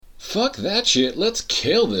Fuck that shit, let's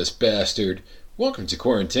kill this bastard. Welcome to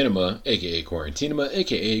Quarantinema, aka Quarantinema,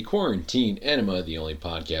 aka Quarantine Enema, the only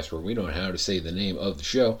podcast where we don't know how to say the name of the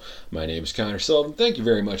show. My name is Connor Sullivan. Thank you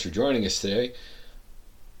very much for joining us today.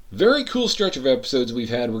 Very cool stretch of episodes we've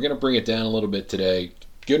had. We're going to bring it down a little bit today.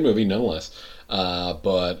 Good movie, nonetheless.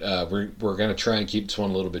 But we're going to try and keep this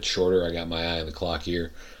one a little bit shorter. I got my eye on the clock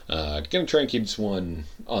here. Going to try and keep this one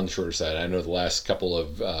on the shorter side. I know the last couple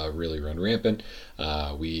have really run rampant.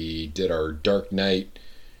 We did our Dark Knight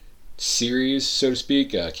series, so to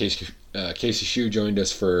speak. Casey Shue joined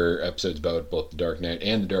us for episodes about both The Dark Knight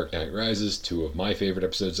and The Dark Knight Rises, two of my favorite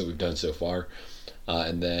episodes that we've done so far.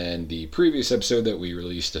 And then the previous episode that we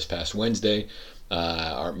released this past Wednesday,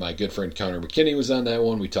 my good friend Connor McKinney was on that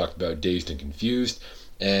one. We talked about Dazed and Confused.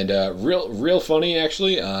 And real funny,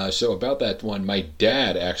 actually. So about that one, my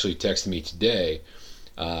dad actually texted me today.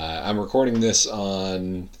 I'm recording this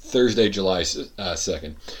on Thursday, July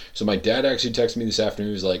 2nd. So my dad actually texted me this afternoon.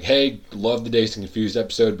 He was like, hey, love the Dazed and Confused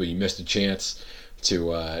episode, but you missed a chance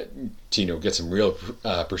to get some real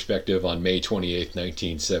perspective on May 28th,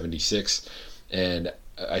 1976. And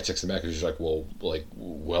I texted him back and he was like,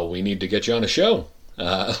 well, we need to get you on a show.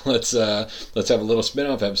 Let's have a little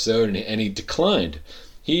spin-off episode. And he declined.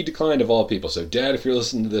 He declined of all people. So, Dad, if you're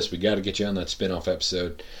listening to this, we got to get you on that spin-off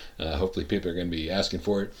episode. Hopefully people are going to be asking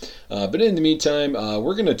for it. But in the meantime,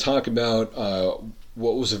 we're going to talk about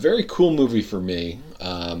what was a very cool movie for me.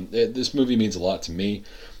 This movie means a lot to me.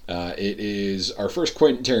 It is our first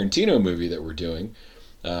Quentin Tarantino movie that we're doing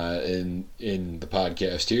in the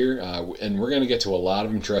podcast here. And we're going to get to a lot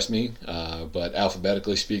of them, trust me. But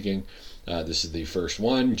alphabetically speaking, this is the first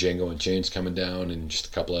one. Django Unchained's coming down in just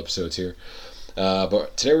a couple episodes here.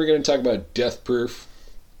 But today we're going to talk about Death Proof,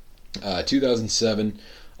 2007.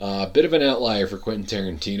 Bit of an outlier for Quentin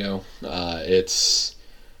Tarantino. It's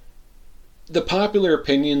the popular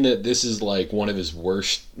opinion that this is like one of his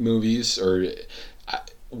worst movies, or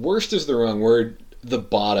worst is the wrong word, the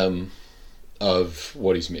bottom of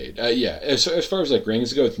what he's made. As far as like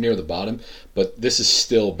ratings go, it's near the bottom, but this is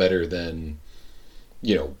still better than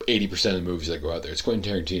 80% of the movies that go out there. It's Quentin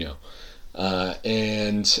Tarantino.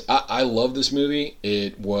 And I love this movie.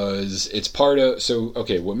 What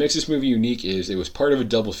makes this movie unique is it was part of a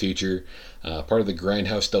double feature, part of the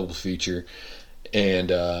Grindhouse double feature, and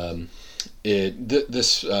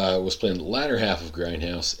this was playing the latter half of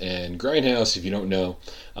Grindhouse. And Grindhouse, if you don't know,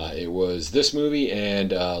 it was this movie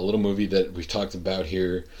and a little movie that we've talked about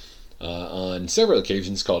here on several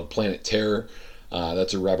occasions called Planet Terror.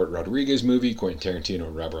 That's a Robert Rodriguez movie. Quentin Tarantino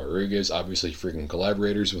and Robert Rodriguez, obviously freaking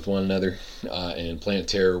collaborators with one another. And Planet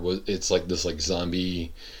Terror it's like this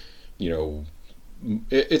zombie,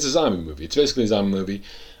 it's a zombie movie. It's basically a zombie movie.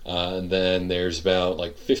 And then there's about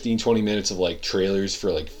 15-20 minutes of trailers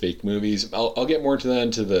for fake movies. I'll get more to that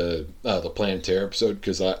into the Planet Terror episode,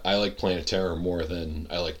 because I like Planet Terror more than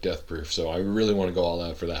I like Death Proof. So I really want to go all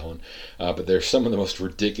out for that one. But there's some of the most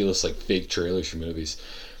ridiculous fake trailers for movies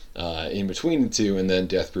in between the two, and then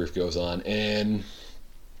Death Proof goes on, and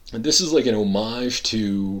this is an homage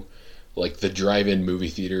to the drive-in movie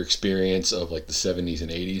theater experience of the 70s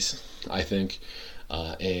and 80s, I think.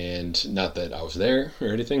 And not that I was there or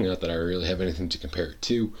anything, not that I really have anything to compare it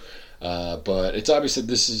to, but it's obvious that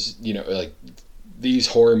this is these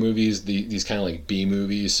horror movies, these kind of B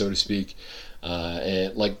movies, so to speak,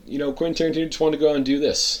 and Quentin Tarantino just wanted to go out and do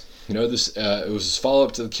this. This it was his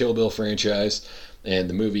follow-up to the Kill Bill franchise. And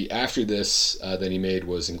the movie after this that he made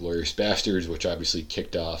was Inglourious Basterds, which obviously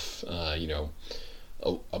kicked off, a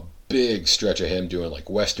big stretch of him doing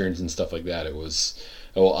westerns and stuff like that. It was,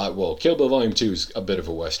 Kill Bill Volume 2 is a bit of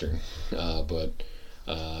a western, but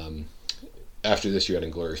after this you had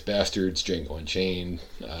Inglourious Basterds, Django Unchained,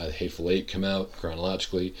 Hateful Eight come out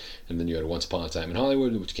chronologically, and then you had Once Upon a Time in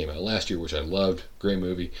Hollywood, which came out last year, which I loved. Great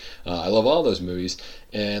movie. I love all those movies,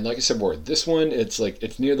 and like I said before, this one it's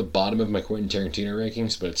near the bottom of my Quentin Tarantino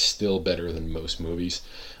rankings, but it's still better than most movies.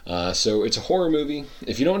 So it's a horror movie.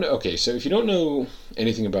 If you don't know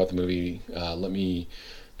anything about the movie, let me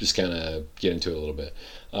just kind of get into it a little bit.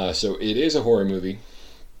 So it is a horror movie.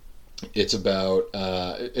 It's about,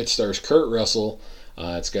 it stars Kurt Russell.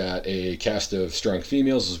 It's got a cast of strong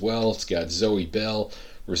females as well. It's got Zoe Bell,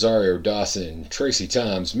 Rosario Dawson, Tracy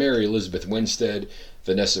Toms, Mary Elizabeth Winstead,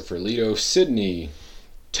 Vanessa Ferlito, Sidney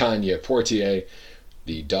Tanya Portier,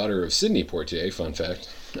 the daughter of Sidney Portier, fun fact.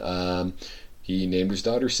 He named his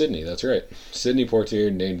daughter Sydney, that's right. Sidney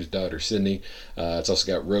Poitier named his daughter Sydney. It's also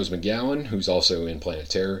got Rose McGowan, who's also in Planet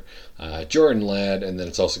Terror, Jordan Ladd, and then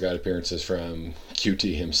it's also got appearances from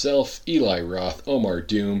QT himself, Eli Roth, Omar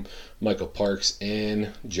Doom, Michael Parks,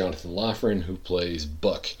 and Jonathan Loughran, who plays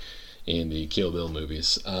Buck in the Kill Bill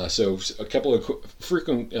movies. So a couple of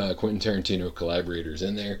frequent Quentin Tarantino collaborators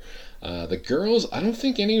in there. The girls, I don't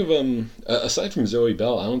think any of them, aside from Zoe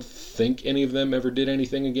Bell, I don't think any of them ever did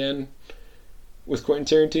anything again with Quentin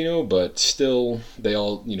Tarantino, but still, they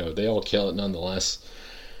all kill it nonetheless.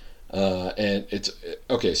 And it's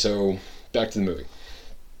okay. So back to the movie.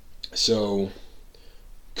 So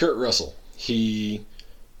Kurt Russell, he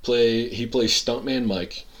plays Stuntman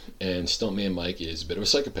Mike, and Stuntman Mike is a bit of a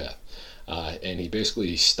psychopath, and he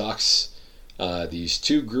basically stalks these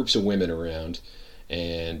two groups of women around,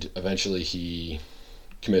 and eventually he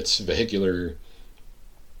commits vehicular,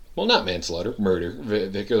 well, not manslaughter,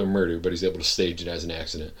 vehicular murder, but he's able to stage it as an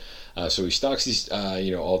accident. So he stalks these,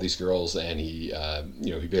 all these girls, and he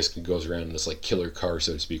basically goes around in this like killer car,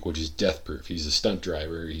 so to speak, which is death proof. He's a stunt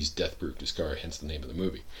driver. He's death proof his car, hence the name of the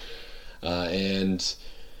movie. And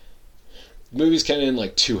the movie's kind of in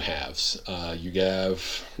like two halves. You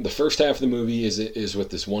have the first half of the movie is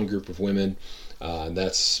with this one group of women.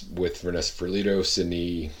 That's with Vanessa Ferlito,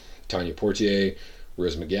 Sidney, Tanya Portier,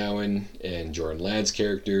 Rose McGowan, and Jordan Ladd's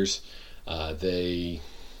characters. They're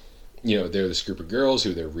this group of girls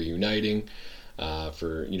who they're reuniting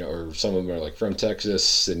or some of them are like from Texas.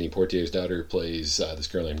 Sidney Portier's daughter plays this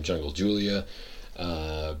girl named Jungle Julia.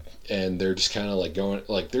 And they're just kind of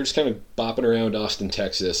like they're just kind of bopping around Austin,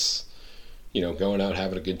 Texas, going out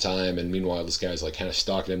having a good time. And meanwhile, this guy's like kind of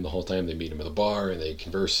stalking him the whole time. They meet him at the bar and they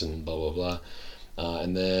converse and blah, blah, blah.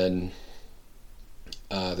 And then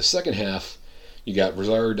the second half, you got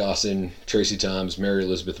Rosario Dawson, Tracy Thoms, Mary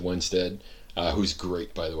Elizabeth Winstead, who's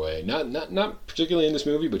great, by the way. Not particularly in this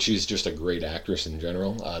movie, but she's just a great actress in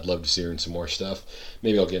general. I'd love to see her in some more stuff.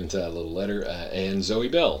 Maybe I'll get into that a little later. And Zoe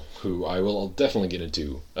Bell, who I'll definitely get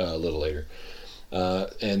into a little later.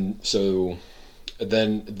 And so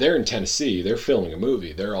then they're in Tennessee. They're filming a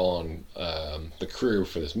movie. They're all on the crew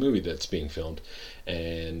for this movie that's being filmed.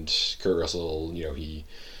 And Kurt Russell, he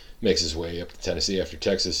makes his way up to Tennessee after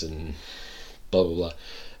Texas and blah, blah, blah.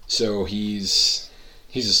 So he's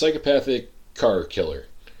a psychopathic car killer,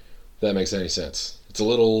 if that makes any sense. It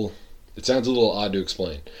sounds a little odd to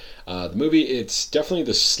explain. The movie, it's definitely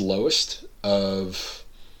the slowest of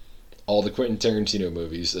all the Quentin Tarantino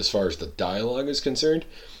movies as far as the dialogue is concerned.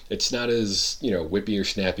 It's not as, whippy or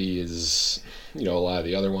snappy as, a lot of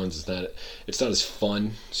the other ones. It's not as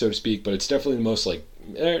fun, so to speak, but it's definitely the most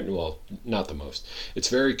not the most. It's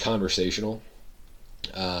very conversational.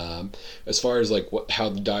 As far as how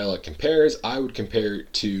the dialogue compares, I would compare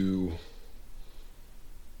it to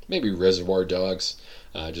maybe Reservoir Dogs,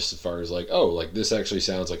 just as far as this actually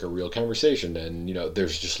sounds like a real conversation, and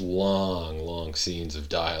there's just long scenes of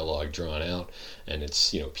dialogue drawn out, and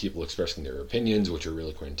it's people expressing their opinions, which are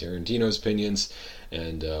really Quentin Tarantino's opinions.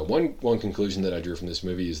 And one conclusion that I drew from this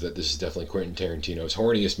movie is that this is definitely Quentin Tarantino's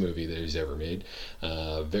horniest movie that he's ever made.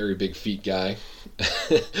 Very big feet guy.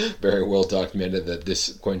 Very well documented that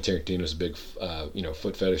this Quentin Tarantino's a big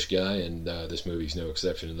foot fetish guy, and this movie's no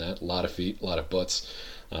exception to that. A lot of feet, a lot of butts,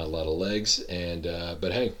 a lot of legs, and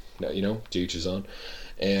but hey, to each his own.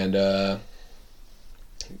 And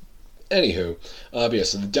anywho,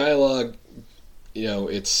 so the dialogue,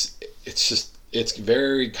 it's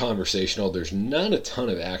very conversational. There's not a ton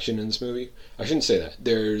of action in this movie. I shouldn't say that.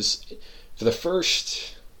 For the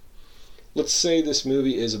first, let's say this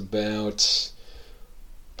movie is about,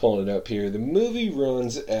 pulling it up here, the movie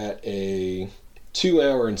runs at a 2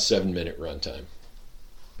 hour and 7 minute runtime.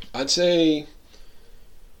 I'd say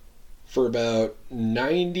for about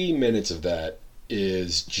 90 minutes of that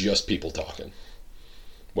is just people talking.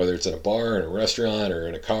 Whether it's in a bar, in a restaurant, or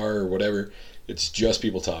in a car, or whatever, it's just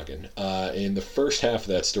people talking. In the first half of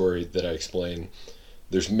that story that I explained,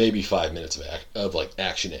 there's maybe 5 minutes of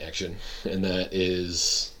action, and that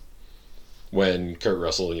is when Kurt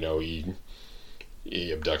Russell, he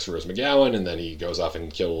abducts Rose McGowan, and then he goes off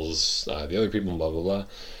and kills the other people, blah, blah,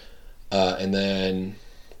 blah. And then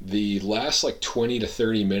the last 20 to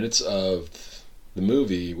 30 minutes of the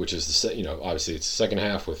movie, which is obviously it's the second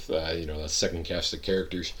half with that second cast of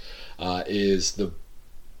characters, is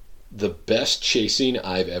the best chasing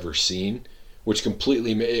I've ever seen, which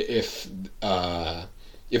completely if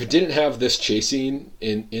it didn't have this chasing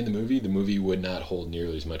in the movie would not hold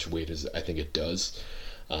nearly as much weight as I think it does.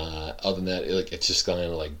 Other than that, it's just kind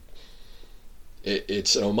of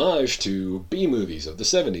it's an homage to B movies of the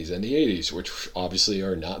 70s and the 80s, which obviously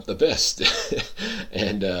are not the best.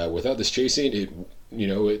 And without this chasing,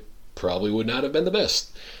 it probably would not have been the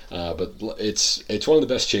best. But it's one of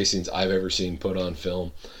the best chasings I've ever seen put on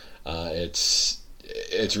film. It's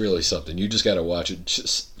really something. You just got to watch it.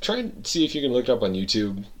 Just try and see if you can look it up on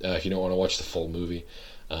YouTube if you don't want to watch the full movie.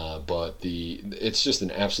 But it's just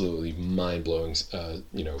an absolutely mind blowing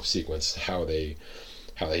sequence how they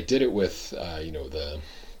did it with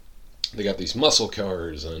they got these muscle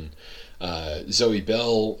cars and Zoe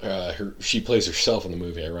Bell, she plays herself in the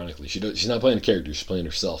movie. Ironically, she's not playing a character; she's playing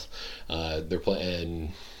herself. They're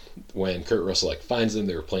playing when Kurt Russell finds them.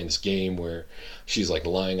 They were playing this game where she's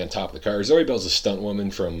lying on top of the car. Zoe Bell's a stunt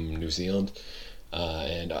woman from New Zealand,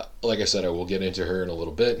 and like I said, I will get into her in a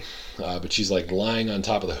little bit. But she's lying on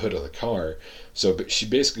top of the hood of the car. But she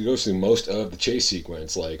basically goes through most of the chase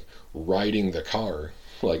sequence riding the car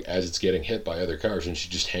as it's getting hit by other cars, and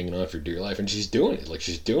she's just hanging on for dear life, and she's doing it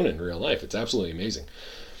she's doing it in real life. It's absolutely amazing.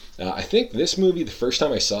 I think this movie, the first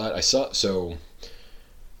time I saw it, I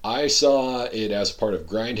saw it as a part of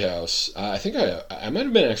Grindhouse. I think I might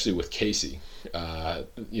have been actually with Casey,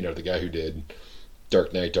 the guy who did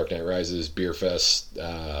Dark Knight Rises, Beer Fest.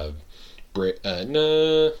 No,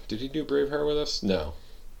 did he do Braveheart with us? No,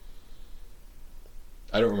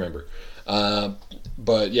 I don't remember.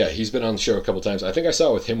 But yeah, he's been on the show a couple times. I think I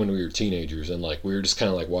saw it with him when we were teenagers, and we were just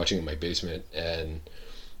kind of watching in my basement, and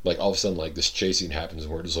all of a sudden this chase scene happens,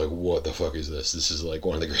 and we're just what the fuck is this? This is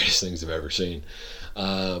one of the greatest things I've ever seen.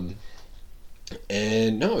 And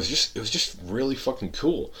no, it was just really fucking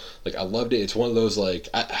cool. I loved it. It's one of those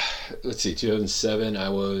let's see, 2007. I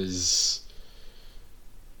was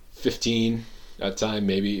 15 at the time.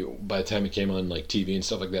 Maybe by the time it came on TV and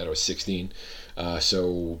stuff like that, I was 16.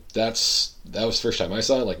 So that was the first time I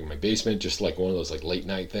saw it, in my basement, just one of those late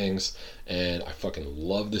night things. And I fucking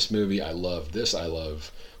love this movie. I love this. I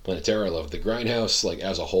love Planet Terror. I love the Grindhouse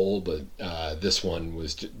as a whole, but this one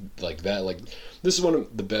was just, that. This is one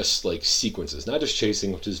of the best sequences, not just chase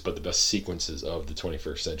sequences, but the best sequences of the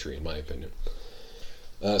 21st century, in my opinion.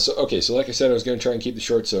 So like I said, I was going to try and keep it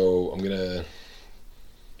short, so I'm gonna.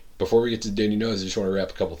 Before we get to Danny Knows, I just want to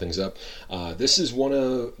wrap a couple things up. This is of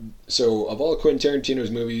all Quentin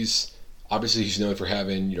Tarantino's movies, obviously he's known for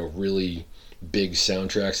having, really big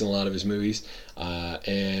soundtracks in a lot of his movies.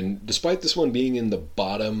 And despite this one being in the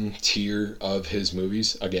bottom tier of his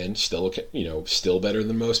movies, again, still better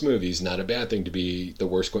than most movies. Not a bad thing to be the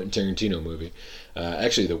worst Quentin Tarantino movie.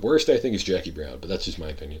 Actually, the worst I think is Jackie Brown, but that's just my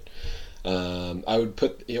opinion. I would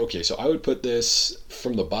put this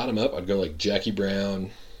from the bottom up. I'd go Jackie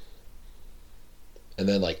Brown. And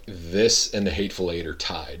then this and The Hateful Eight are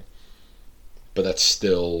tied, but that's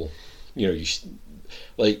still, it's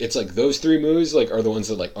those three movies are the ones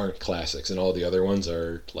that aren't classics, and all the other ones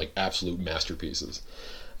are absolute masterpieces.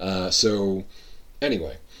 So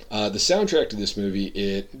anyway, the soundtrack to this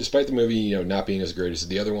movie, despite the movie not being as great as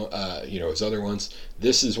the other one, his other ones,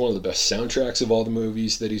 this is one of the best soundtracks of all the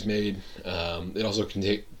movies that he's made. It also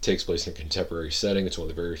takes place in a contemporary setting. It's one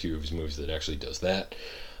of the very few of his movies that actually does that.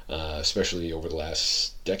 Especially over the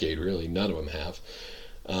last decade, really, none of them have.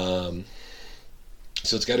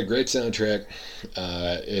 So it's got a great soundtrack.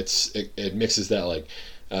 It mixes that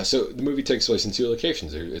so the movie takes place in two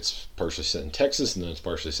locations. It's partially set in Texas, and then it's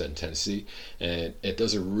partially set in Tennessee, and it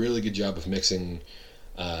does a really good job of mixing,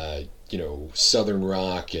 Southern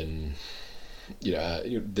rock and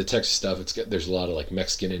the Texas stuff. There's a lot of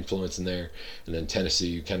Mexican influence in there, and then Tennessee,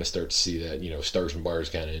 you kind of start to see that Stars and Bars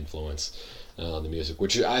kind of influence on the music,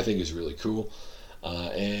 which I think is really cool.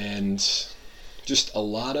 And just a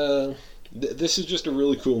lot of this is just a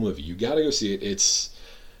really cool movie. You gotta go see it. It's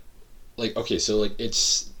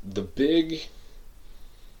it's the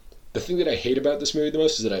thing that I hate about this movie the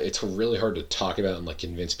most is that it's really hard to talk about and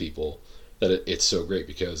convince people that it's so great,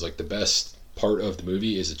 because the best part of the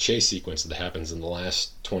movie is a chase sequence that happens in the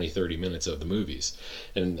last 20-30 minutes of the movies,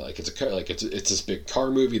 and it's this big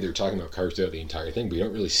car movie. They're talking about cars throughout the entire thing, but you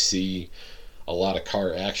don't really see a lot of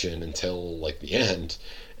car action until the end,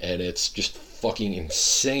 and it's just fucking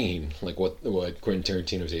insane what Quentin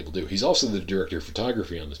Tarantino is able to do. He's also the director of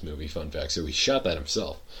photography on this movie, fun fact, so he shot that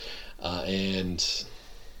himself. And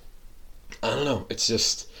I don't know,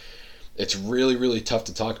 it's really, really tough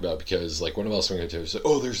to talk about, because what else am I going to do? It's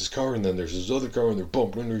there's this car, and then there's this other car, and they're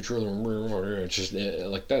bumping into each other. It's just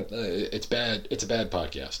that. It's bad. It's a bad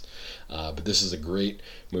podcast. But this is a great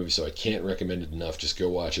movie, so I can't recommend it enough. Just go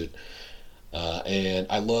watch it. And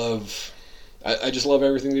I just love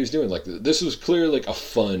everything that he's doing. This was clearly a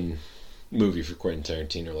fun movie for Quentin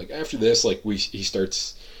Tarantino. After this, he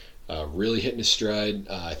starts really hitting his stride.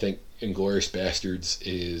 I think Inglourious Basterds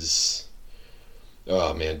is.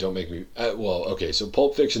 Oh man, don't make me. So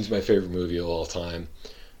Pulp Fiction's my favorite movie of all time.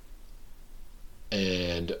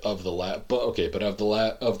 And of the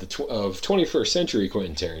of 21st century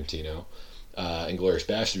Quentin Tarantino, Inglourious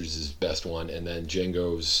Basterds is his best one, and then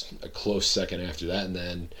Django's a close second after that, and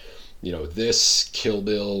then this, Kill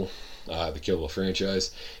Bill, the Kill Bill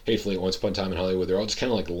franchise. Hateful Eight, Once Upon a Time in Hollywood, they're all just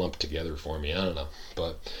kind of like lumped together for me. I don't know.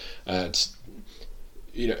 But it's,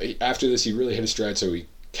 after this, he really hit his stride, so he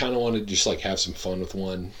kind of wanted to just like have some fun with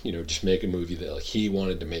one, just make a movie that like he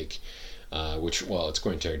wanted to make. Which, well, it's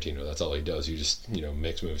Quentin Tarantino. That's all he does. He just,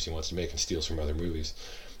 makes movies he wants to make and steals from other movies,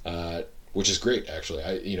 which is great, actually.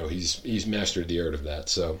 He's mastered the art of that.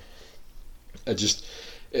 So,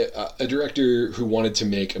 a director who wanted to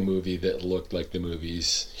make a movie that looked like the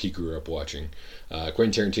movies he grew up watching.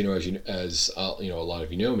 Quentin Tarantino, as a lot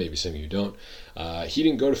of you know, maybe some of you don't. He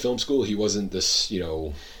didn't go to film school. He wasn't this,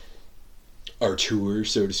 auteur,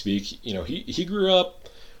 so to speak. He grew up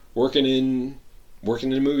working in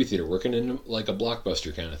a movie theater, working in like a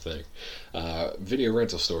Blockbuster kind of thing, video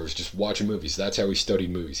rental stores, just watching movies. That's how he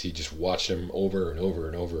studied movies. He just watched them over and over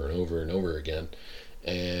and over and over and over again,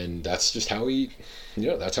 and that's just how he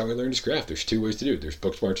learned his craft. There's two ways to do it. There's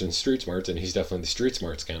book smarts and street smarts, and he's definitely the street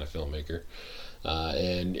smarts kind of filmmaker.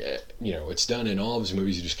 It's done in all of his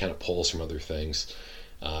movies. He just kind of pulls from other things,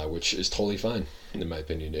 which is totally fine in my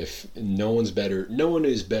opinion. If no one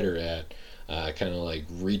is better at kind of like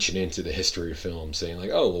reaching into the history of film, saying like,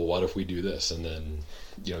 oh, well, what if we do this? And then,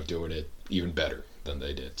 doing it even better than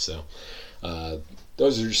they did. So,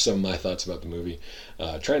 those are just some of my thoughts about the movie.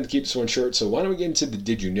 Trying to keep this one short, so why don't we get into the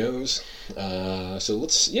Did You Knows? So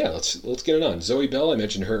let's get it on. Zoe Bell, I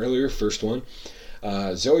mentioned her earlier, first one.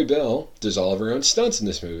 Zoe Bell does all of her own stunts in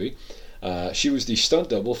this movie. She was the stunt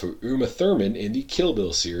double for Uma Thurman in the Kill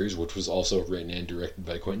Bill series, which was also written and directed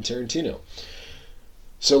by Quentin Tarantino.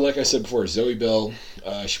 So, like I said before, Zoe Bell,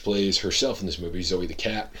 she plays herself in this movie, Zoe the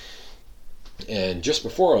Cat. And just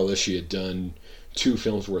before all this, she had done 2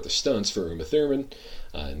 films worth of stunts for Uma Thurman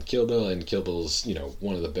in Kill Bill. And Kill Bill's,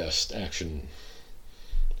 one of the best action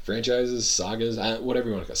franchises, sagas, whatever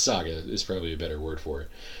you want to call it. Saga is probably a better word for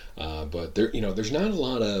it. But there's not a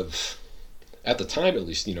lot of, at the time at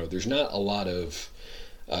least, there's not a lot of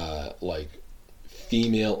like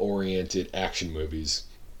female-oriented action movies.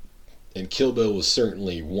 And Kill Bill was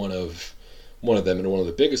certainly one of them, and one of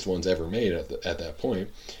the biggest ones ever made at that point.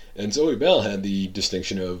 And Zoe Bell had the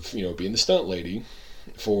distinction of being the stunt lady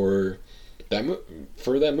for that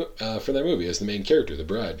movie as the main character, the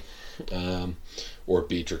bride, or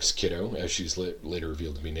Beatrix Kiddo, as she's later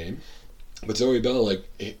revealed to be named. But Zoe Bell, like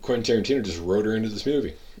Quentin Tarantino, just wrote her into this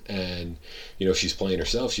movie, and she's playing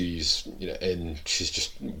herself. She's and she's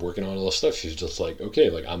just working on all this stuff. She's just like, okay,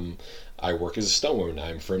 like I work as a stunt woman.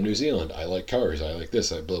 I'm from New Zealand. I like cars. I like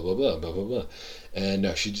this. I blah blah blah blah blah blah. And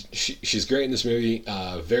she's great in this movie.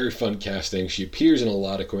 Very fun casting. She appears in a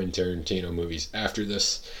lot of Quentin Tarantino movies after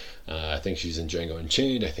this. I think she's in Django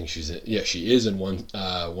Unchained. I think she is in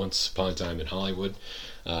Once Upon a Time in Hollywood.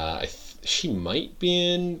 She might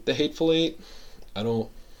be in The Hateful Eight. I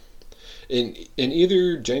don't. In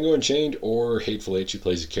either Django Unchained or Hateful Eight, she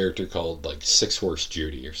plays a character called like Six Horse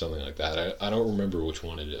Judy or something like that. I don't remember which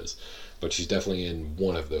one it is, but she's definitely in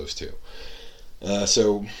one of those two.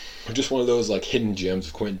 So just one of those like hidden gems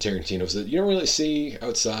of Quentin Tarantino's that you don't really see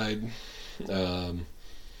outside, outside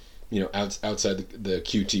the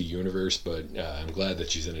QT universe. But I'm glad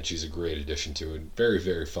that she's in it. She's a great addition to it. Very,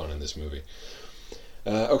 very fun in this movie.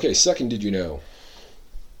 Okay, second, Did You Know?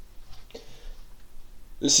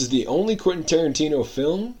 This is the only Quentin Tarantino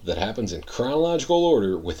film that happens in chronological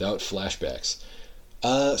order without flashbacks.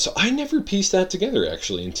 So I never pieced that together,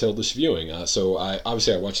 actually, until this viewing. So I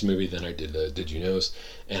watched the movie, then I did the Did You Knows,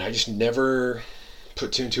 and I just never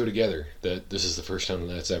put 2 and 2 together that this is the first time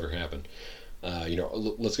that's ever happened.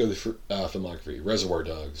 Let's go to the filmography. Reservoir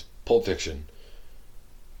Dogs, Pulp Fiction,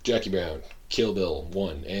 Jackie Brown, Kill Bill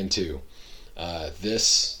 1 and 2.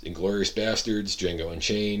 This, Inglourious Bastards, Django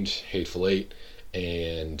Unchained, Hateful Eight,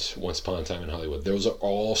 and Once Upon a Time in Hollywood. Those are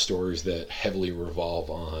all stories that heavily revolve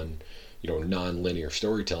on, non-linear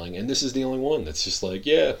storytelling, and this is the only one that's just like,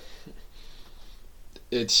 yeah,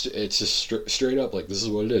 it's just straight up like this is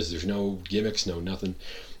what it is. There's no gimmicks, no nothing,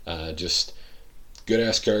 just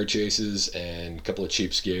good-ass car chases and a couple of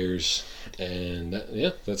cheap scares, and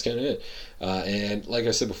that's kind of it. And like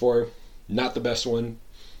I said before, not the best one.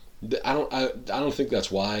 I don't think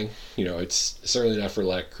that's why. It's certainly not for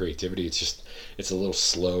lack of creativity. It's a little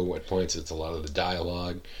slow at points. It's a lot of the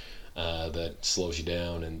dialogue that slows you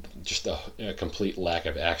down, and just a complete lack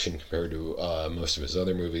of action compared to most of his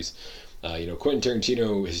other movies. Quentin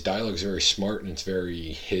Tarantino, his dialogue is very smart and it's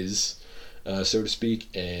very his, so to speak,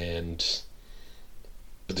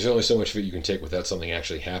 but there's only so much of it you can take without something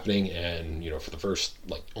actually happening. And for the first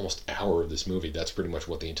almost hour of this movie, that's pretty much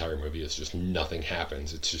what the entire movie is. Just nothing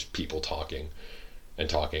happens. It's just people talking and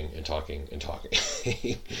talking and talking and talking.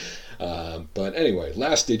 But anyway,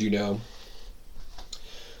 last Did You Know?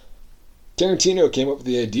 Tarantino came up with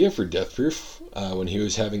the idea for Death Proof when he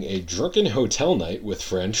was having a drunken hotel night with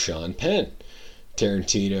friend Sean Penn.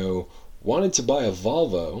 Tarantino wanted to buy a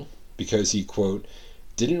Volvo because he, quote,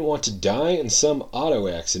 didn't want to die in some auto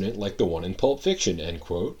accident like the one in Pulp Fiction, end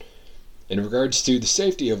quote. In regards to the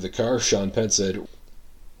safety of the car, Sean Penn said,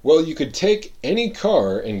 well, you could take any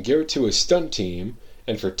car and give it to a stunt team,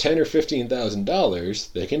 and for $10,000 or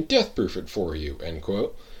 $15,000, they can death-proof it for you, end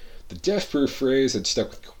quote. The death-proof phrase had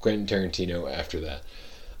stuck with Quentin Tarantino after that.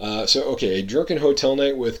 A drunken hotel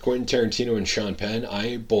night with Quentin Tarantino and Sean Penn.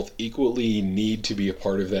 I both equally need to be a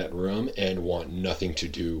part of that room and want nothing to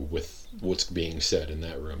do with what's being said in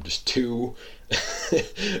that room. Just two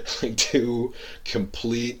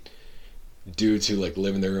complete dudes who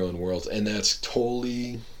live in their own worlds, and that's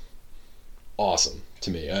totally awesome to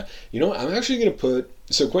me. I'm actually going to put...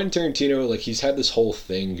 So Quentin Tarantino, he's had this whole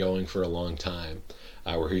thing going for a long time.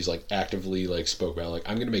 Where he's actively spoke about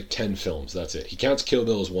I'm going to make 10 films, that's it. He counts Kill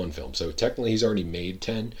Bill as one film, so technically he's already made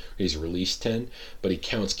 10, he's released 10, but he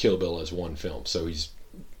counts Kill Bill as one film, so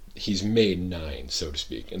he's made 9, so to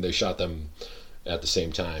speak, and they shot them at the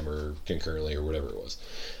same time or concurrently or whatever it was.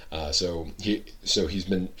 So he's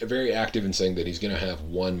been very active in saying that he's going to have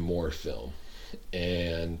one more film,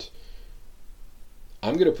 and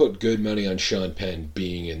I'm going to put good money on Sean Penn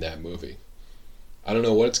being in that movie. I don't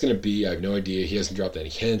know what it's going to be. I have no idea. He hasn't dropped any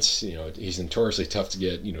hints. He's notoriously tough to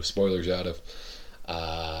get, spoilers out of.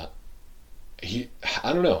 I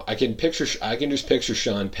don't know. I can just picture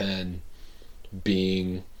Sean Penn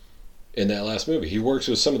being in that last movie. He works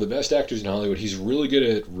with some of the best actors in Hollywood. He's really good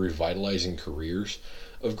at revitalizing careers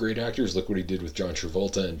of great actors. Look what he did with John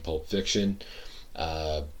Travolta in Pulp Fiction.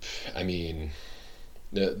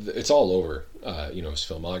 It's all over. His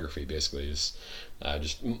filmography basically is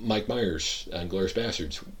just Mike Myers and Inglourious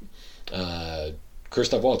Basterds.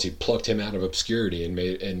 Christoph Waltz, he plucked him out of obscurity and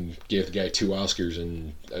gave the guy 2 Oscars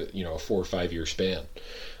in a 4 or 5 year span.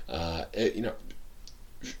 I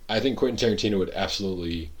think Quentin Tarantino would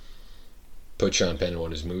absolutely put Sean Penn in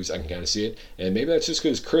one of his movies. I can kind of see it, and maybe that's just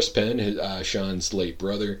because Chris Penn, Sean's late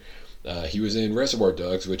brother, he was in Reservoir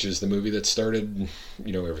Dogs, which is the movie that started,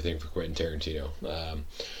 everything for Quentin Tarantino.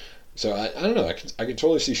 So I don't know. I can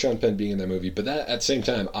totally see Sean Penn being in that movie, but that at the same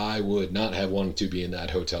time, I would not have wanted to be in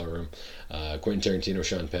that hotel room. Quentin Tarantino,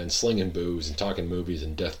 Sean Penn, slinging booze and talking movies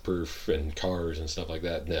and Death Proof and cars and stuff like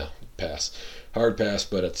that. No, pass. Hard pass,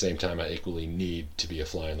 but at the same time, I equally need to be a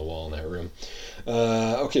fly on the wall in that room.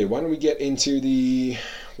 Why don't we get into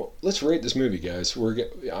let's rate this movie, guys.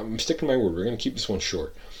 I'm sticking to my word. We're going to keep this one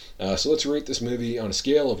short. So let's rate this movie on a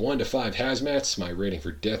scale of 1 to 5 hazmats. My rating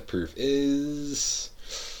for Death Proof is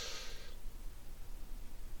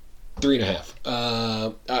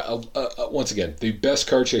 3.5. Once again, the best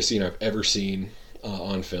car chase scene I've ever seen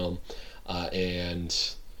on film,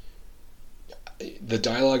 and the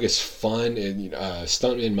dialogue is fun. And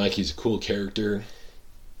Stuntman Mikey's a cool character,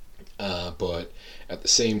 but at the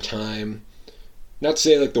same time, not to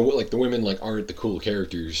say the women aren't the cool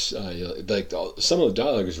characters. Some of the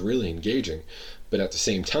dialogue is really engaging, but at the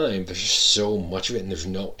same time, there's just so much of it, and there's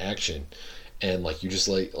no action. And you just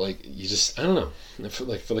I don't know. For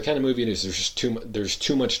the kind of movie it is, there's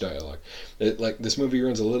too much dialogue. This movie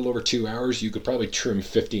runs a little over 2 hours. You could probably trim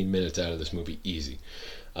 15 minutes out of this movie easy.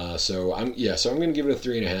 So I'm going to give it a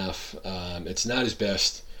 3.5. It's not his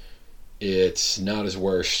best. It's not his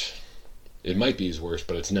worst. It might be his worst,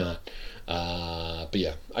 but it's not. But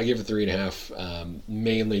yeah, I give it 3.5.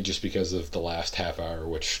 Mainly just because of the last half hour,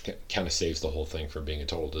 which kind of saves the whole thing from being a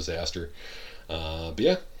total disaster. But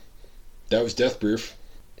yeah. That was Death Proof.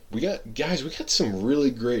 We got some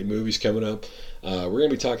really great movies coming up. We're going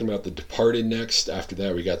to be talking about The Departed next. After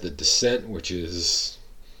that, we got The Descent, which is,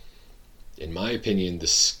 in my opinion, the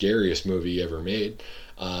scariest movie ever made.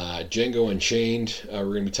 Django Unchained, we're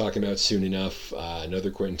going to be talking about soon enough. Another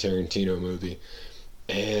Quentin Tarantino movie.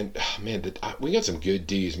 And we got some good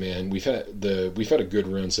D's, man. We've had a good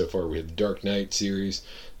run so far. We had the Dark Knight series.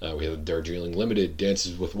 We had the Darjeeling Limited,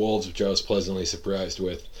 Dances with Wolves, which I was pleasantly surprised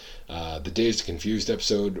with. The Dazed Confused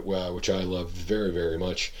episode, which I loved very, very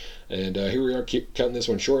much. And here we are, keep cutting this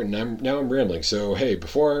one short, and now I'm rambling. So, hey,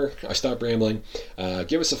 before I stop rambling,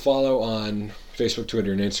 give us a follow on Facebook,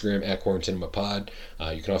 Twitter, and Instagram at QuarantineMaPod.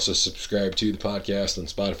 You can also subscribe to the podcast on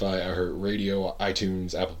Spotify, iHeartRadio,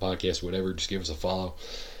 iTunes, Apple Podcasts, whatever. Just give us a follow.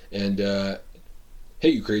 And, hey,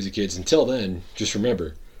 you crazy kids, until then, just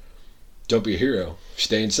remember, don't be a hero,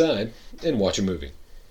 stay inside, and watch a movie.